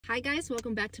Hi guys,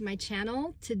 welcome back to my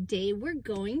channel. Today we're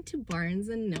going to Barnes &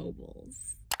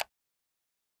 Nobles.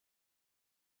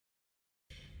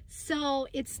 So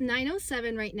it's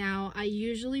 9:07 right now. I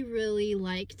usually really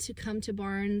like to come to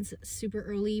Barnes super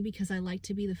early because I like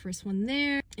to be the first one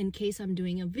there in case I'm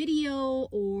doing a video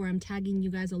or I'm tagging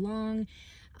you guys along.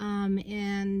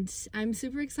 And I'm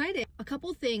super excited. A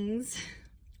couple things.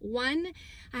 One,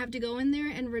 I have to go in there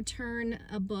and return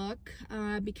a book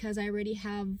because I already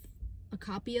have a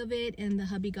copy of it and the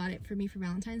hubby got it for me for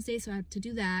Valentine's Day, so I have to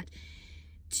do that.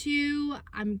 Two,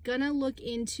 I'm gonna look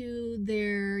into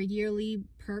their yearly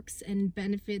perks and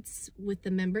benefits with the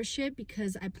membership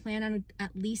because I plan on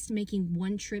at least making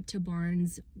one trip to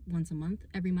Barnes once a month,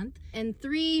 every month. And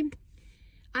three,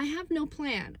 I have no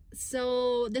plan.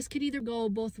 So this could either go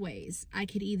both ways. I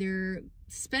could either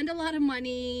spend a lot of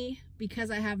money because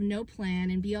I have no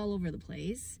plan and be all over the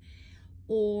place,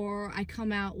 or I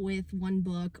come out with one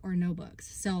book or no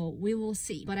books. So we will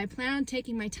see. But I plan on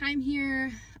taking my time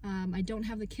here. I don't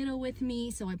have the kiddo with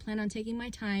me, so I plan on taking my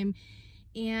time.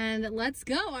 And let's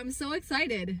go. I'm so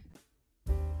excited.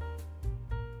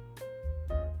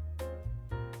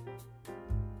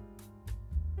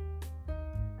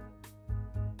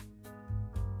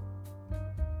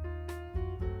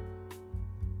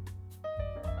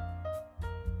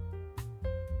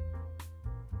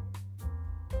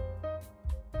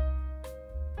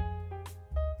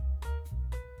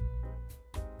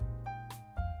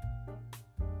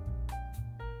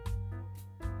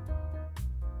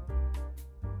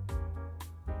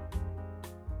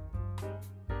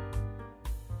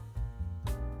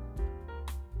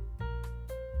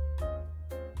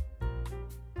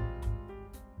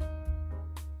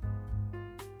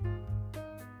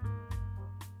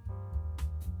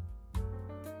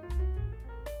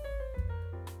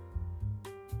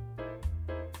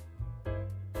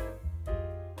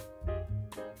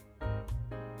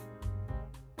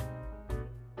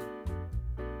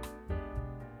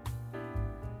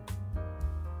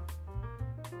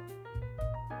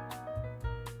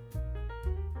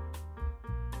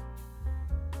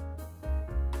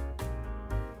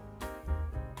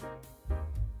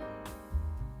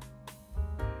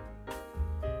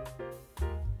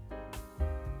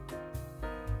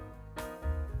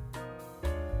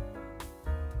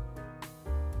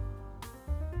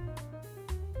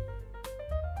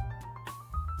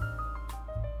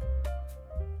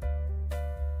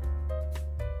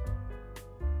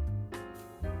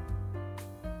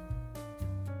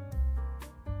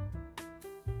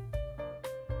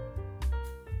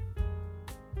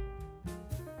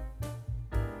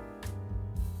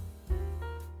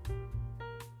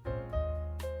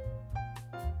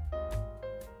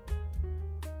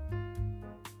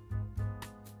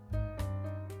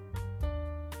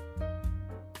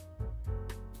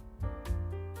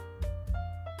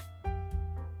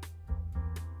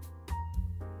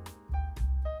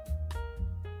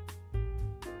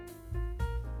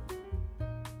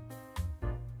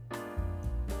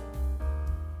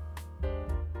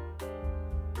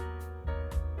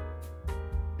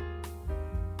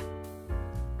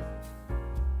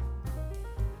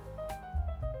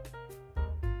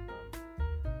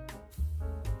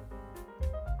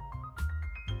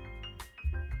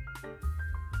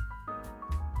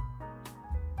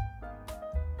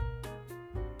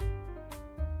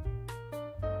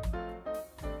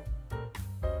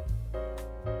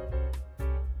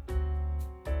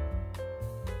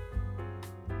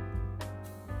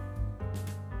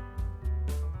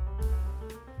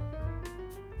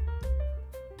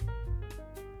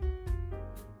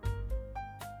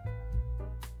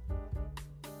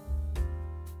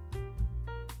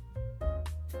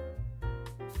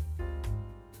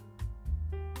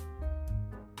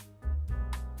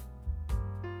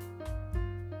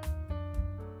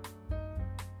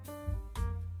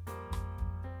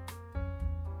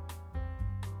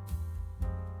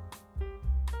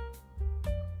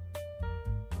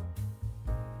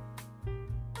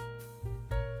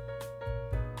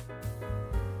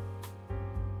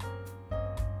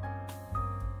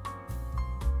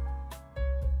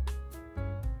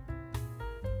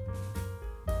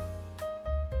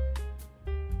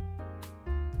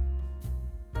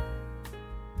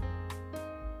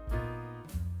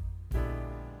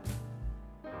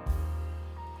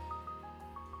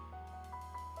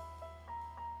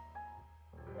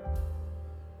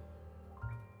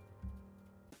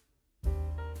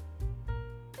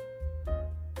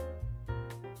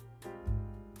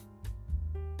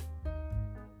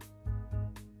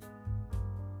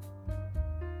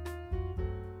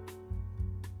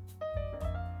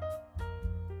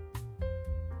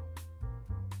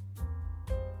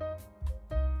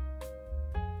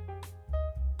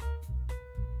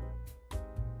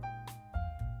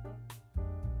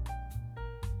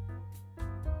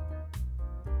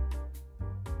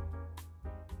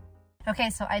 Okay,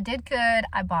 so I did good.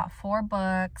 I bought 4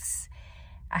 books.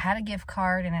 I had a gift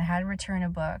card and I had to return a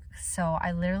book. So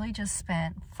I literally just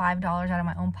spent $5 out of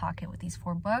my own pocket with these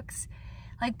 4 books.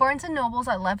 Like Barnes & Nobles,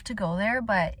 I love to go there,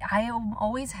 but I am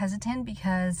always hesitant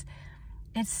because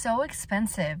it's so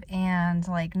expensive. And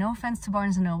like, no offense to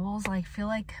Barnes & Nobles, like, I feel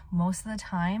like most of the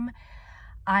time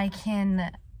I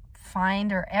can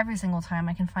find, or every single time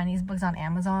I can find these books on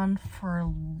Amazon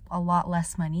for a lot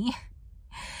less money.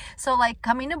 So like,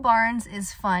 coming to Barnes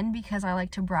is fun because I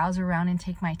like to browse around and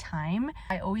take my time.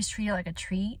 I always treat it like a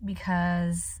treat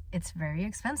because it's very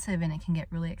expensive and it can get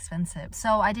really expensive.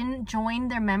 So I didn't join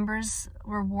their members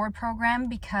reward program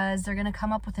because they're gonna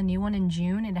come up with a new one in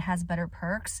June and it has better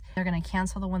perks. They're gonna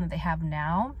cancel the one that they have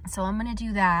now. So I'm gonna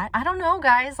do that. I don't know,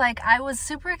 guys, like, I was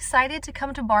super excited to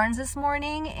come to Barnes this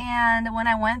morning, and when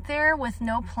I went there with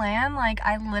no plan, like,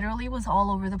 I literally was all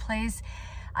over the place.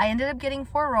 I ended up getting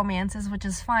 4 romances, which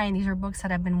is fine. These are books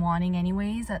that I've been wanting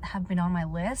anyways, that have been on my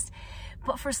list.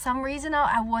 But for some reason,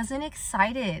 I wasn't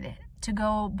excited to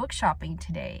go book shopping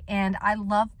today. And I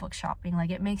love book shopping.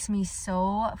 Like, it makes me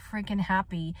so freaking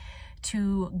happy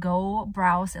to go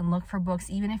browse and look for books.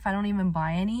 Even if I don't even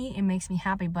buy any, it makes me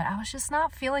happy. But I was just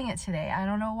not feeling it today. I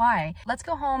don't know why. Let's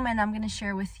go home and I'm going to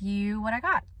share with you what I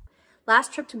got.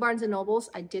 Last trip to Barnes & Nobles,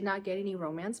 I did not get any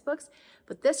romance books,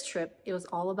 but this trip, it was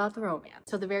all about the romance.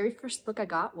 So the very first book I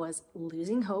got was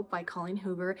Losing Hope by Colleen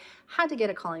Hoover. Had to get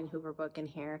a Colleen Hoover book in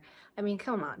here. I mean,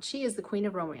 come on, she is the queen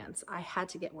of romance. I had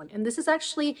to get one. And this is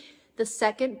actually the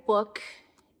second book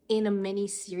in a mini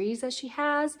series that she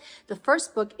has. The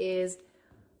first book is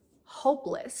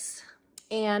Hopeless.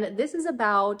 And this is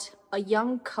about a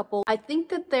young couple. I think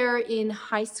that they're in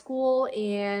high school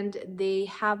and they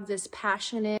have this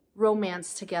passionate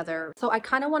romance together. So I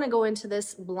kind of want to go into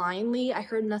this blindly. I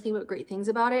heard nothing but great things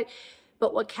about it.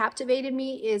 But what captivated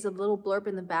me is a little blurb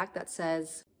in the back that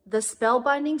says, "The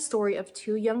spellbinding story of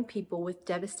 2 young people with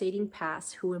devastating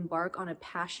pasts who embark on a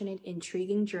passionate,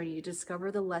 intriguing journey to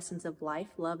discover the lessons of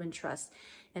life, love, and trust,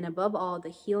 and above all, the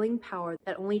healing power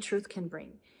that only truth can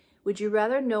bring. Would you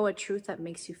rather know a truth that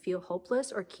makes you feel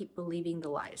hopeless or keep believing the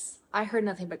lies?" I heard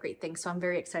nothing but great things, so I'm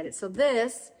very excited. So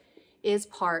this is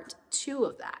part 2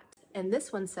 of that. And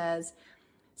this one says,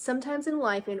 "Sometimes in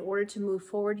life, in order to move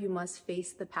forward, you must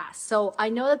face the past." So I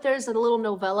know that there's a little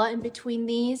novella in between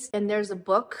these, and there's a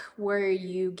book where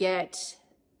you get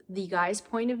the guy's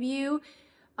point of view.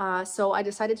 So I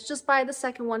decided to just buy the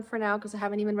second one for now because I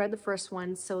haven't even read the first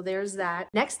one. So there's that.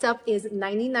 Next up is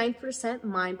 99%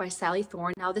 Mine by Sally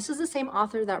Thorne. Now this is the same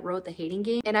author that wrote The Hating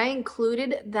Game, and I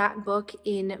included that book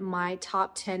in my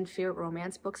top 10 favorite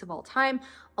romance books of all time.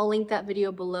 I'll link that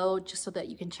video below just so that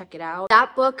you can check it out.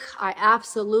 That book I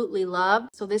absolutely love.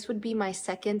 So this would be my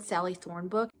second Sally Thorne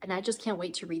book, and I just can't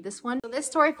wait to read this one. So this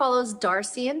story follows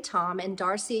Darcy and Tom, and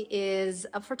Darcy is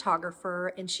a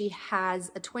photographer and she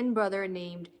has a twin brother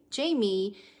named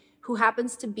Jamie who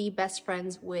happens to be best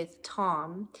friends with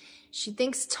Tom. She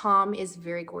thinks Tom is a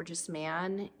very gorgeous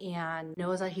man and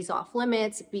knows that he's off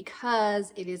limits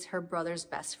because it is her brother's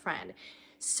best friend.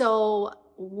 So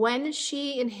when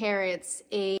she inherits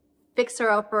a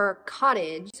fixer-upper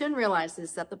cottage, she soon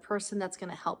realizes that the person that's going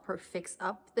to help her fix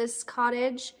up this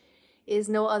cottage is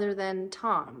no other than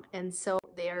Tom. And so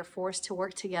they are forced to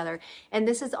work together. And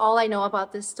this is all I know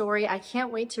about this story. I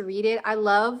can't wait to read it. I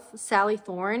love Sally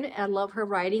Thorne. I love her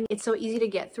writing. It's so easy to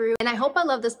get through. And I hope I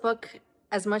love this book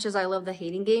as much as I love The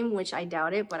Hating Game, which I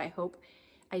doubt it, but I hope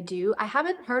I do. I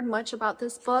haven't heard much about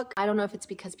this book. I don't know if it's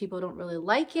because people don't really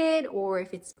like it or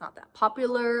if it's not that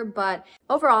popular, but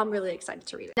overall, I'm really excited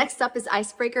to read it. Next up is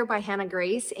Icebreaker by Hannah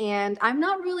Grace, and I'm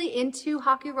not really into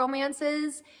hockey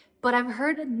romances, but I've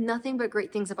heard nothing but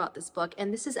great things about this book.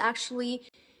 And this is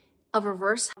actually a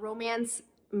reverse romance,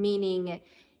 meaning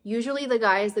usually the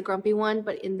guy is the grumpy one,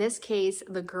 but in this case,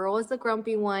 the girl is the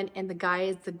grumpy one and the guy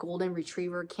is the golden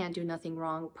retriever, can't do nothing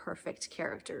wrong, perfect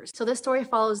characters. So this story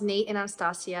follows Nate and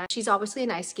Anastasia. She's obviously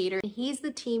an ice skater. He's the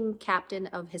team captain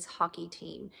of his hockey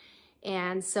team.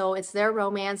 And so it's their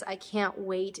romance. I can't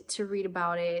wait to read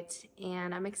about it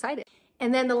and I'm excited.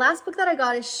 And then the last book that I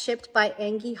got is Shipped by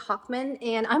Angie Hockman.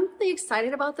 And I'm really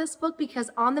excited about this book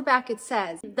because on the back it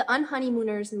says, "The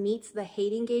Unhoneymooners meets The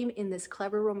Hating Game in this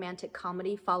clever romantic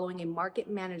comedy following a market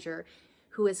manager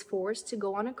who is forced to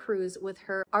go on a cruise with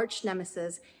her arch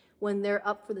nemesis when they're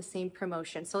up for the same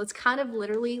promotion." So it's kind of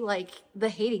literally like The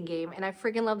Hating Game, and I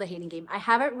freaking love The Hating Game. I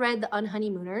haven't read The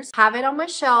Unhoneymooners. Have it on my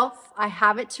shelf. I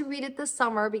have it to read it this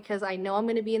summer because I know I'm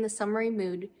going to be in the summery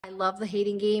mood. I love The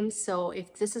Hating Game, so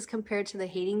if this is compared to The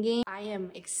Hating Game, I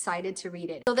am excited to read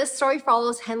it. So this story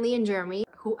follows Henley and Jeremy,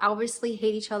 who obviously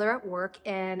hate each other at work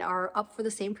and are up for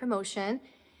the same promotion.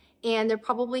 and they're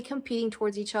probably competing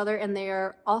towards each other, and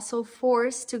they're also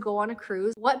forced to go on a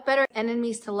cruise. What better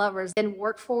enemies to lovers than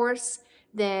workforce,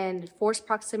 than forced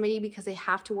proximity, because they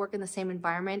have to work in the same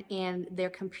environment and they're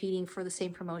competing for the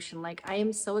same promotion. Like, I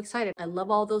am so excited. I love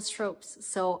all those tropes.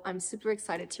 So I'm super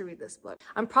excited to read this book.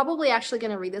 I'm probably actually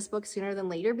going to read this book sooner than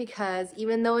later, because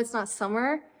even though it's not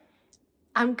summer,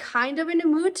 I'm kind of in a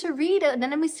mood to read an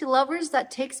enemies to lovers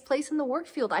that takes place in the work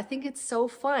field. I think it's so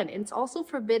fun. It's also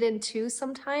forbidden too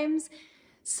sometimes.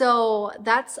 So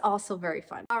that's also very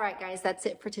fun. All right, guys, that's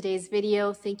it for today's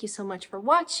video. Thank you so much for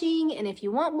watching. And if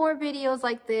you want more videos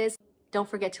like this, don't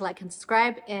forget to like and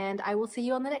subscribe, and I will see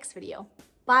you on the next video.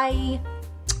 Bye.